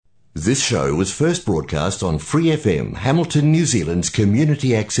This show was first broadcast on Free FM, Hamilton, New Zealand's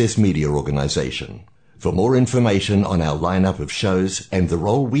community access media organisation. For more information on our lineup of shows and the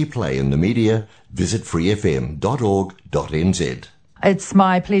role we play in the media, visit freefm.org.nz. It's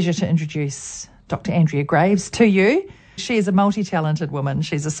my pleasure to introduce Dr. Andrea Graves to you. She is a multi-talented woman.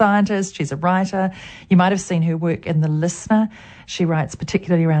 She's a scientist, she's a writer. You might have seen her work in The Listener. She writes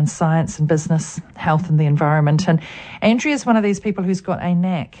particularly around science and business, health and the environment. And Andrea is one of these people who's got a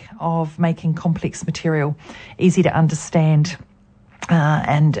knack of making complex material easy to understand.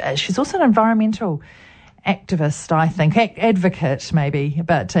 And she's also an environmental activist, I think, advocate maybe,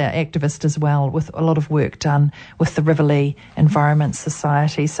 but activist as well, with a lot of work done with the Riverlea Environment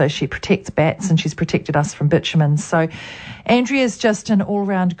Society. So she protects bats and she's protected us from bitumen. So Andrea's just an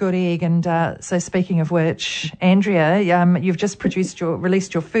all-round good egg. And so speaking of which, Andrea, you've just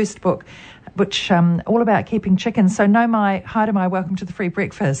released your first book, which all about keeping chickens. So hi to my welcome to the Free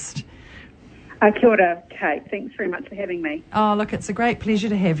Breakfast. Kia ora, Kate. Thanks very much for having me. Oh, look, it's a great pleasure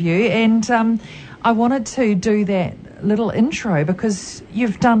to have you. And I wanted to do that little intro because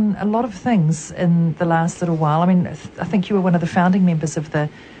you've done a lot of things in the last little while. I mean, I think you were one of the founding members of the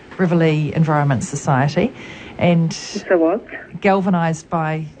Riverlea Environment Society, and yes, I was galvanised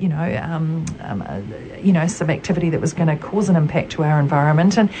by some activity that was going to cause an impact to our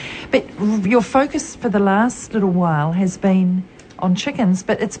environment. But your focus for the last little while has been on chickens,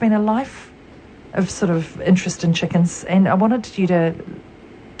 but it's been a life of sort of interest in chickens, and I wanted you to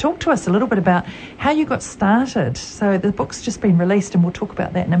talk to us a little bit about how you got started. So the book's just been released and we'll talk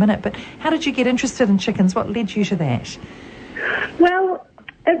about that in a minute, but how did you get interested in chickens? What led you to that? Well,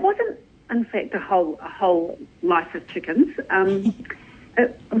 it wasn't in fact a whole life of chickens. I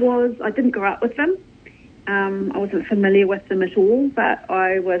didn't grow up with them. I wasn't familiar with them at all, but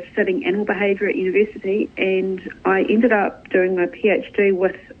I was studying animal behaviour at university, and I ended up doing my PhD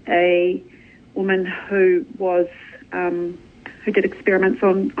with a woman who did experiments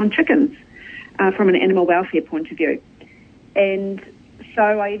on chickens from an animal welfare point of view. And so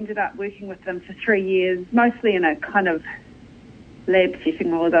I ended up working with them for 3 years, mostly in a kind of lab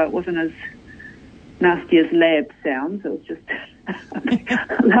setting, although it wasn't as nasty as lab sounds. It was just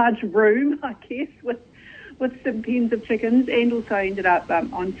a large room, I guess, with some pens of chickens, and also I ended up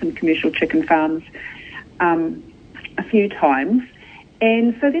on some commercial chicken farms a few times.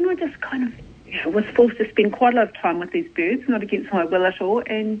 And so then I just kind of was forced to spend quite a lot of time with these birds, not against my will at all,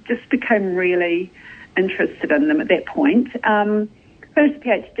 and just became really interested in them at that point. Finished the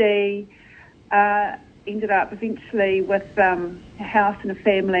PhD, ended up eventually with a house and a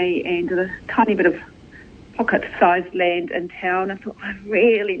family and a tiny bit of pocket-sized land in town. I thought, I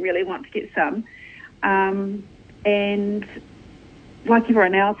really, really want to get some. And like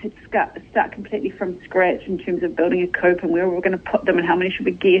everyone else, had to start completely from scratch in terms of building a coop and where we were going to put them and how many should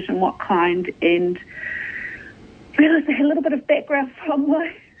we get and what kind. And realised I had a little bit of background from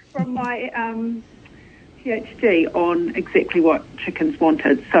my PhD on exactly what chickens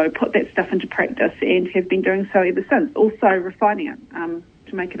wanted. So put that stuff into practice and have been doing so ever since. Also refining it to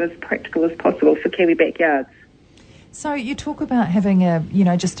make it as practical as possible for Kiwi backyards. So you talk about having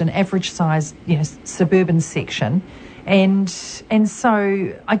just an average size, suburban section. And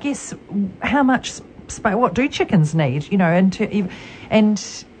so I guess how much space, what do chickens need, and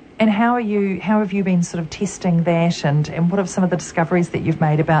how have you been sort of testing that, and what are some of the discoveries that you've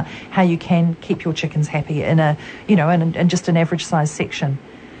made about how you can keep your chickens happy in a, in just an average size section?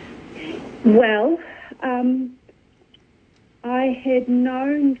 Well, I had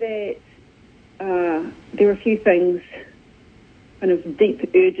known that there are a few things, kind of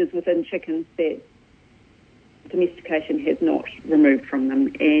deep urges within chickens that domestication has not removed from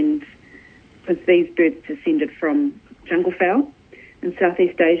them, and because these birds descended from jungle fowl in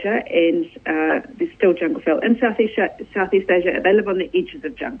Southeast Asia, and there's still jungle fowl in Southeast Asia. They live on the edges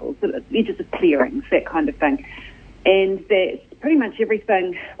of jungles, the edges of clearings, that kind of thing, and that's pretty much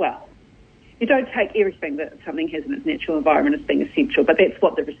everything. Well, you don't take everything that something has in its natural environment as being essential, but that's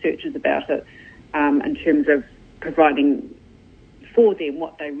what the research is about it, in terms of providing for them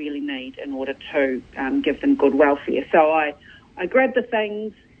what they really need in order to give them good welfare. So I grabbed the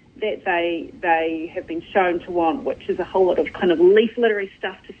things that they have been shown to want, which is a whole lot of kind of leaf littery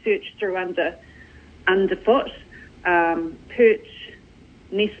stuff to search through underfoot, perch,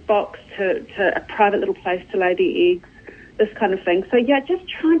 nest box to a private little place to lay their eggs, this kind of thing. So yeah, just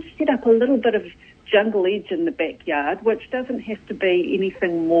trying to set up a little bit of jungle edge in the backyard, which doesn't have to be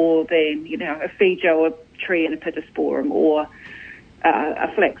anything more than, a fijo, a tree and a pittosporum, or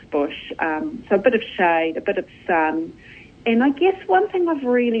a flax bush. So a bit of shade, a bit of sun. And I guess one thing I've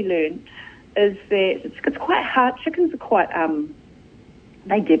really learned is that it's quite hard. Chickens are quite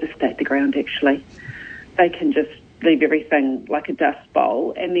they devastate the ground, actually. They can just leave everything like a dust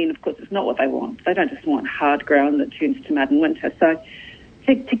bowl, and then, of course, it's not what they want. They don't just want hard ground that turns to mud in winter. So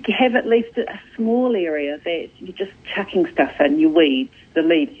to have at least a small area that you're just chucking stuff in, your weeds, the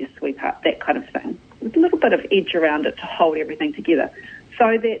leaves you sweep up, that kind of thing, with a little bit of edge around it to hold everything together,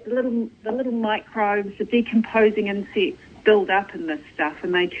 so that the little microbes, the decomposing insects, build up in this stuff,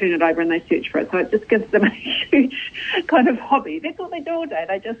 and they turn it over and they search for it. So it just gives them a huge kind of hobby. That's what they do all day.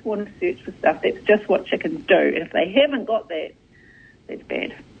 They just want to search for stuff. That's just what chickens do. And if they haven't got that, that's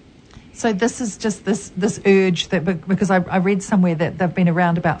bad. So this is just this urge that, because I read somewhere that they've been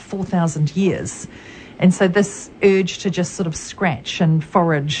around about 4,000 years, and so this urge to just sort of scratch and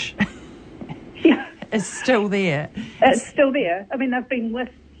forage is still there. It's still there. I mean, they've been with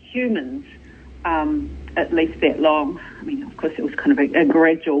humans at least that long. I mean, of course, it was kind of a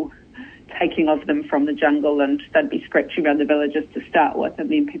gradual taking of them from the jungle, and they'd be scratching around the villages to start with, and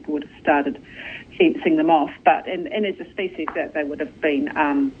then people would have started fencing them off. But and as a species, that they would have been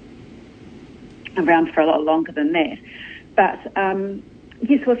around for a lot longer than that. But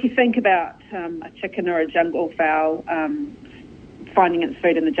yes, well, if you think about a chicken or a jungle fowl finding its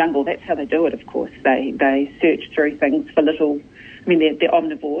food in the jungle, that's how they do it, of course. They search through things for little, I mean, they're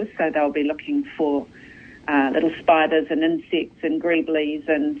omnivores, so they'll be looking for little spiders and insects and greeblies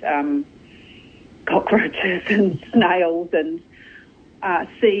and cockroaches and snails and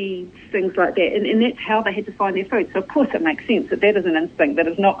seeds, things like that. And that's how they had to find their food. So, of course, it makes sense that is an instinct that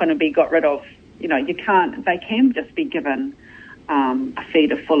is not going to be got rid of. You know, they can just be given a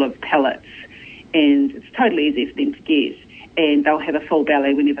feeder full of pellets, and it's totally easy for them to get, and they'll have a full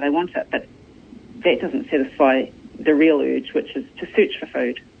belly whenever they want it. But that doesn't satisfy the real urge, which is to search for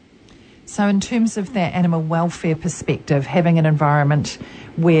food. So in terms of that animal welfare perspective, having an environment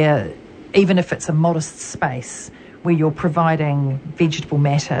where, even if it's a modest space, where you're providing vegetable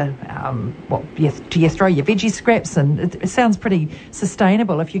matter, do you throw your veggie scraps? And it sounds pretty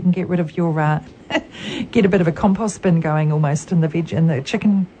sustainable if you can get rid of your, get a bit of a compost bin going almost in the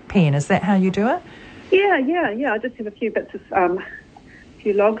chicken pen. Is that how you do it? Yeah. I just have a few bits of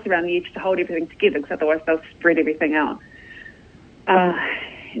few logs around the edge to hold everything together, because otherwise they'll spread everything out.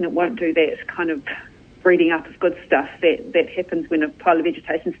 And it won't do that kind of breeding up of good stuff that happens when a pile of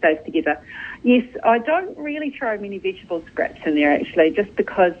vegetation stays together. Yes, I don't really throw many vegetable scraps in there, actually, just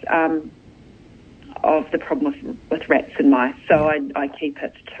because of the problem with rats and mice. So I keep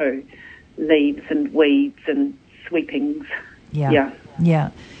it to leaves and weeds and sweepings. Yeah.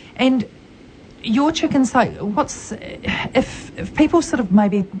 And your chickens, like, if people sort of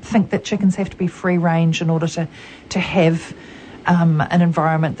maybe think that chickens have to be free range in order to have an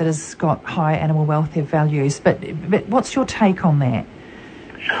environment that has got high animal welfare values, but what's your take on that?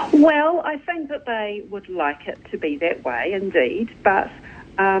 Well, I think that they would like it to be that way, indeed, but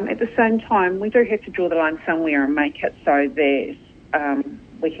at the same time, we do have to draw the line somewhere and make it so that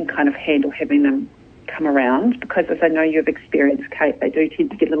we can kind of handle having them come around, because as I know you've experienced, Kate, they do tend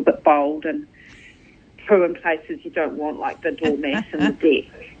to get a little bit bold and poo in places you don't want, like the doormat and the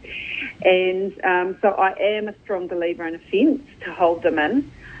deck. And so I am a strong believer in a fence to hold them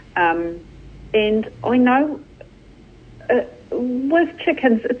in. And I know with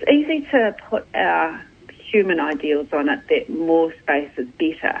chickens, it's easy to put our human ideals on it that more space is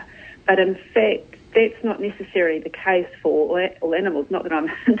better. But in fact, that's not necessarily the case for all animals. Not that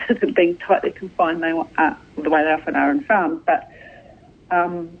I'm into them being tightly confined the way they often are in farms, but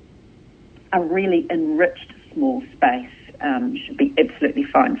a really enriched small space should be absolutely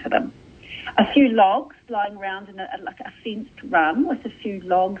fine for them. A few logs lying around in like a fenced run with a few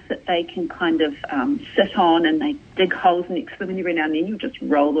logs that they can kind of sit on, and they dig holes next to them, and every now and then you just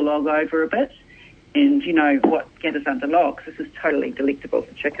roll the log over a bit. And you know what gathers under logs. This is totally delectable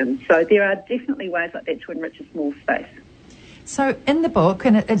for chickens. So there are definitely ways like that to enrich a small space. So in the book,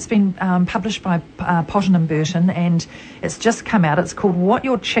 and it's been published by Potten and Burton, and it's just come out, it's called What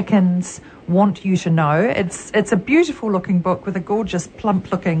Your Chickens Want You to Know. It's a beautiful looking book with a gorgeous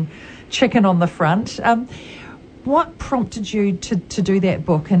plump looking chicken on the front. What prompted you to do that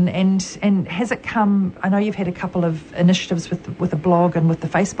book, and has it come? I know you've had a couple of initiatives with the blog and with the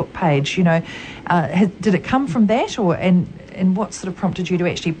Facebook page. You know, did it come from that, and what sort of prompted you to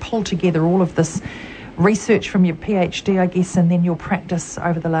actually pull together all of this research from your PhD, I guess, and then your practice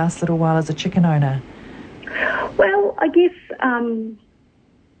over the last little while as a chicken owner? Well, I guess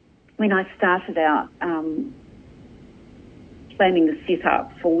when I started out planning the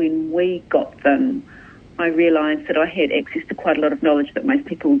setup for when we got them, I realised that I had access to quite a lot of knowledge that most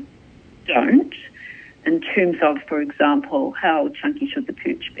people don't, in terms of, for example, how chunky should the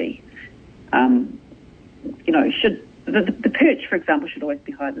perch be? Should the perch, for example, should always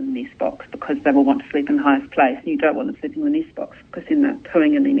be higher than the nest box because they will want to sleep in the highest place, and you don't want them sleeping in the nest box because then they're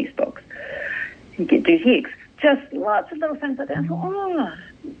pooing in the nest box. You get dirty eggs. Just lots of little things like that. I thought,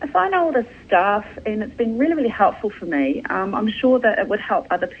 if I know all this stuff, and it's been really, really helpful for me, I'm sure that it would help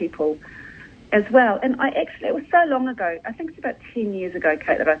other people as well. And it was so long ago, I think it's about 10 years ago,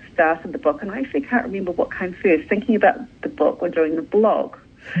 Kate, that I started the book, and I actually can't remember what came first, thinking about the book or doing the blog.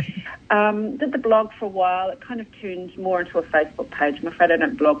 Did the blog for a while. It kind of turned more into a Facebook page. I'm afraid I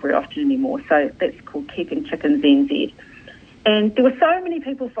don't blog very often anymore, so that's called Keeping Chickens NZ. And there were so many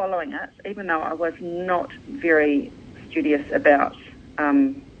people following it, even though I was not very studious about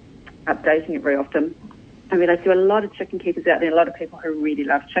updating it very often. I realised there were a lot of chicken keepers out there, a lot of people who really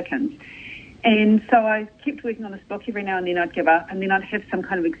love chickens. And so I kept working on this book. Every now and then I'd give up, and then I'd have some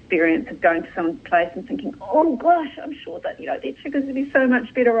kind of experience of going to some place and thinking, oh gosh, I'm sure that, their chickens would be so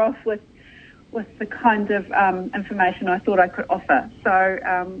much better off with the kind of information I thought I could offer.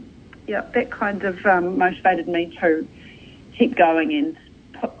 So, that kind of motivated me to keep going and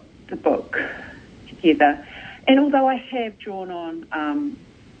put the book together. And although I have drawn on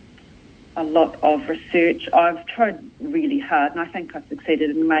a lot of research, I've tried really hard, and I think I've succeeded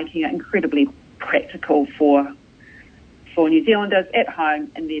in making it incredibly practical for New Zealanders at home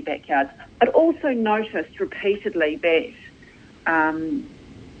in their backyards. I'd also noticed repeatedly that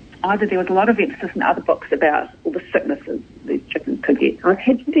either there was a lot of emphasis in other books about all the sicknesses these chickens could get. I've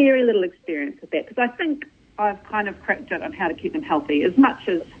had very little experience with that because I think I've kind of cracked it on how to keep them healthy as much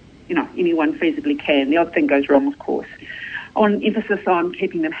as anyone feasibly can. The odd thing goes wrong, of course. On emphasis on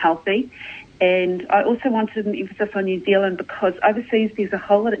keeping them healthy. And I also wanted an emphasis on New Zealand because overseas there's a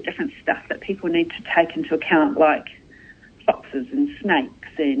whole lot of different stuff that people need to take into account, like foxes and snakes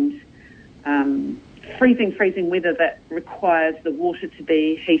and freezing weather that requires the water to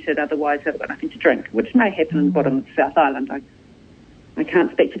be heated, otherwise they've got nothing to drink, which may happen in the bottom of the South Island. I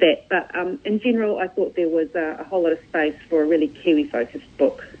can't speak to that. But in general, I thought there was a whole lot of space for a really Kiwi-focused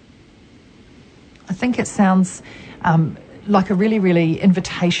book. I think it sounds like a really, really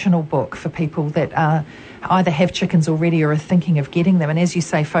invitational book for people that either have chickens already or are thinking of getting them. And as you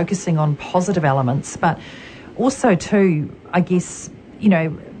say, focusing on positive elements, but also too, I guess,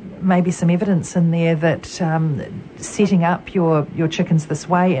 maybe some evidence in there that setting up your chickens this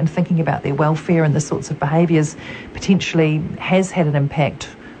way and thinking about their welfare and the sorts of behaviours potentially has had an impact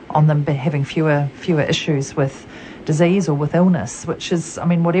on them having fewer issues with disease or with illness, which is,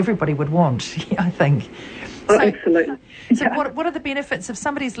 what everybody would want, I think. Oh, absolutely. So what are the benefits if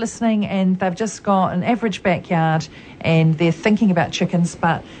somebody's listening and they've just got an average backyard and they're thinking about chickens,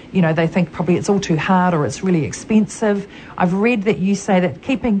 but, they think probably it's all too hard or it's really expensive? I've read that you say that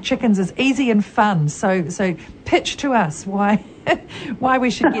keeping chickens is easy and fun. So pitch to us why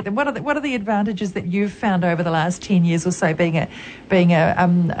we should get them. What are the advantages that you've found over the last 10 years or so being an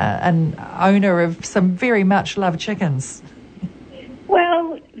owner of some very much loved chickens?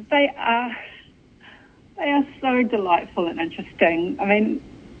 Well, they are so delightful and interesting.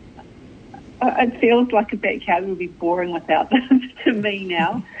 It feels like a backyard would be boring without them to me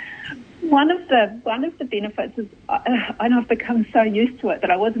now. One of the benefits is I've become so used to it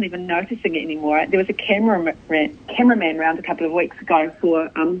that I wasn't even noticing it anymore. There was a cameraman around a couple of weeks ago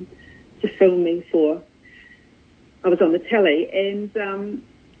to film me I was on the telly, and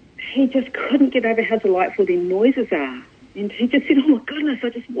he just couldn't get over how delightful their noises are. And he just said, oh my goodness,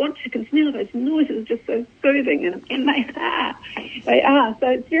 I just want chickens now. Those noises are just so soothing. And they are. They are. So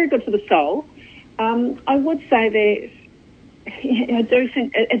it's very good for the soul. I would say that I do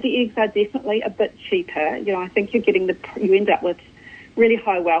think the eggs are definitely a bit cheaper. I think you end up with really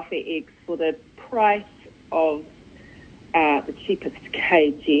high welfare eggs for the price of the cheapest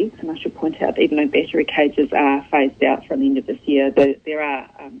cage eggs. And I should point out that even though battery cages are phased out from the end of this year, there are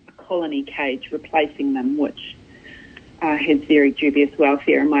a colony cage replacing them, which has very dubious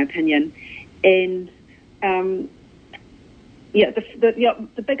welfare, in my opinion. And the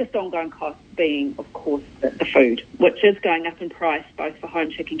biggest ongoing cost being, of course, the food, which is going up in price both for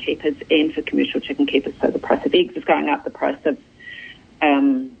home chicken keepers and for commercial chicken keepers. So the price of eggs is going up, the price of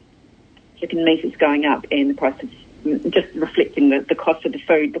chicken meat is going up, and the price of just reflecting the cost of the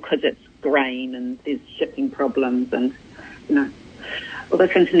food because it's grain and there's shipping problems and all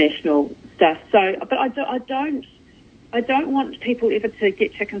this international stuff. So, but I don't want people ever to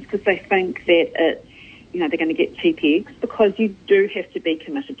get chickens because they think that it's, they're going to get cheap eggs, because you do have to be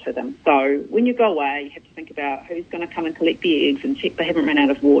committed to them. So when you go away, you have to think about who's going to come and collect the eggs and check they haven't run out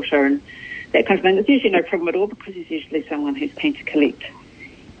of water and that kind of thing. It's usually no problem at all because there's usually someone who's keen to collect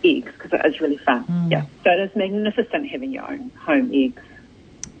eggs because it is really fun. Yeah. So it is magnificent having your own home eggs.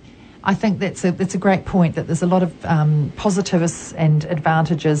 I think that's a great point, that there's a lot of positives and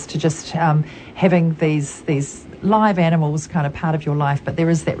advantages to just having these live animals kind of part of your life, but there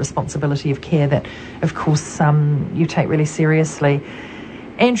is that responsibility of care that, of course, you take really seriously.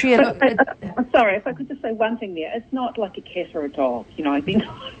 Andrea, I'm sorry, if I could just say one thing there. It's not like a cat or a dog, they're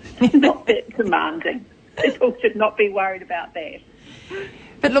not that demanding. People should not be worried about that.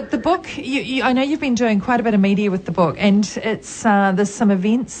 But look, the book, I know you've been doing quite a bit of media with the book, and it's there's some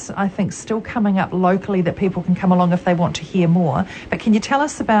events, I think, still coming up locally that people can come along if they want to hear more. But can you tell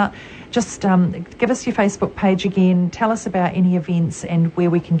us about, just give us your Facebook page again, tell us about any events and where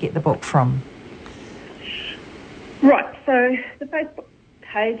we can get the book from. Right, so the Facebook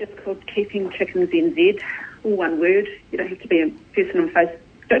page is called Keeping Chickens NZ, all one word. You don't have to be a person on Facebook,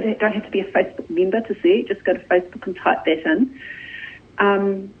 don't have to be a Facebook member to see it, just go to Facebook and type that in.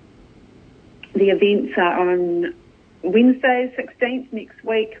 The events are on Wednesday, 16th, next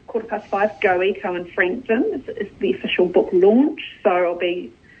week, 5:15, Go Eco in Frankton. It's the official book launch, so I'll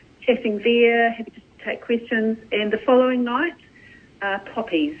be chatting there, happy to take questions. And the following night,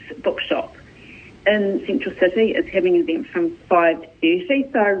 Poppy's Bookshop in Central City is having an event from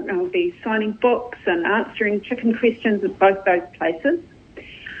 5:30, so I'll be signing books and answering chicken questions at both those places.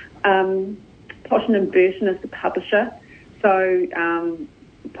 Potten and Burton is the publisher. So,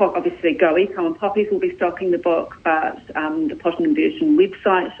 obviously, Go Eco and Poppies will be stocking the book, but the Potten and Burton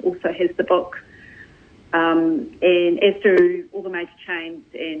website also has the book, and as do all the major chains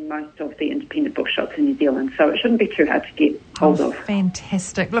and most of the independent bookshops in New Zealand. So it shouldn't be too hard to get hold of.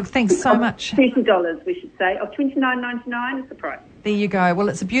 Fantastic. Look, thanks so much. $30, we should say, of $29.99 is the price. There you go. Well,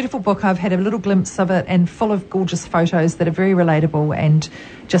 it's a beautiful book. I've had a little glimpse of it, and full of gorgeous photos that are very relatable, and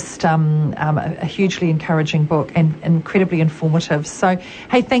just a hugely encouraging book and incredibly informative. So,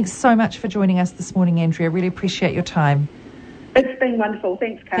 hey, thanks so much for joining us this morning, Andrea. Really appreciate your time. It's been wonderful.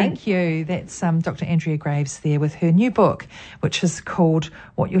 Thanks, Kate. Thank you. That's Dr. Andrea Graves there with her new book, which is called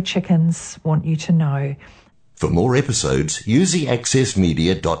What Your Chickens Want You to Know. For more episodes, use the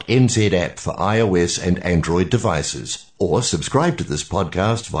accessmedia.nz app for iOS and Android devices, or subscribe to this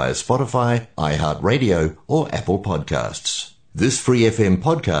podcast via Spotify, iHeartRadio, or Apple Podcasts. This Free FM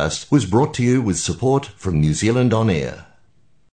podcast was brought to you with support from New Zealand On Air.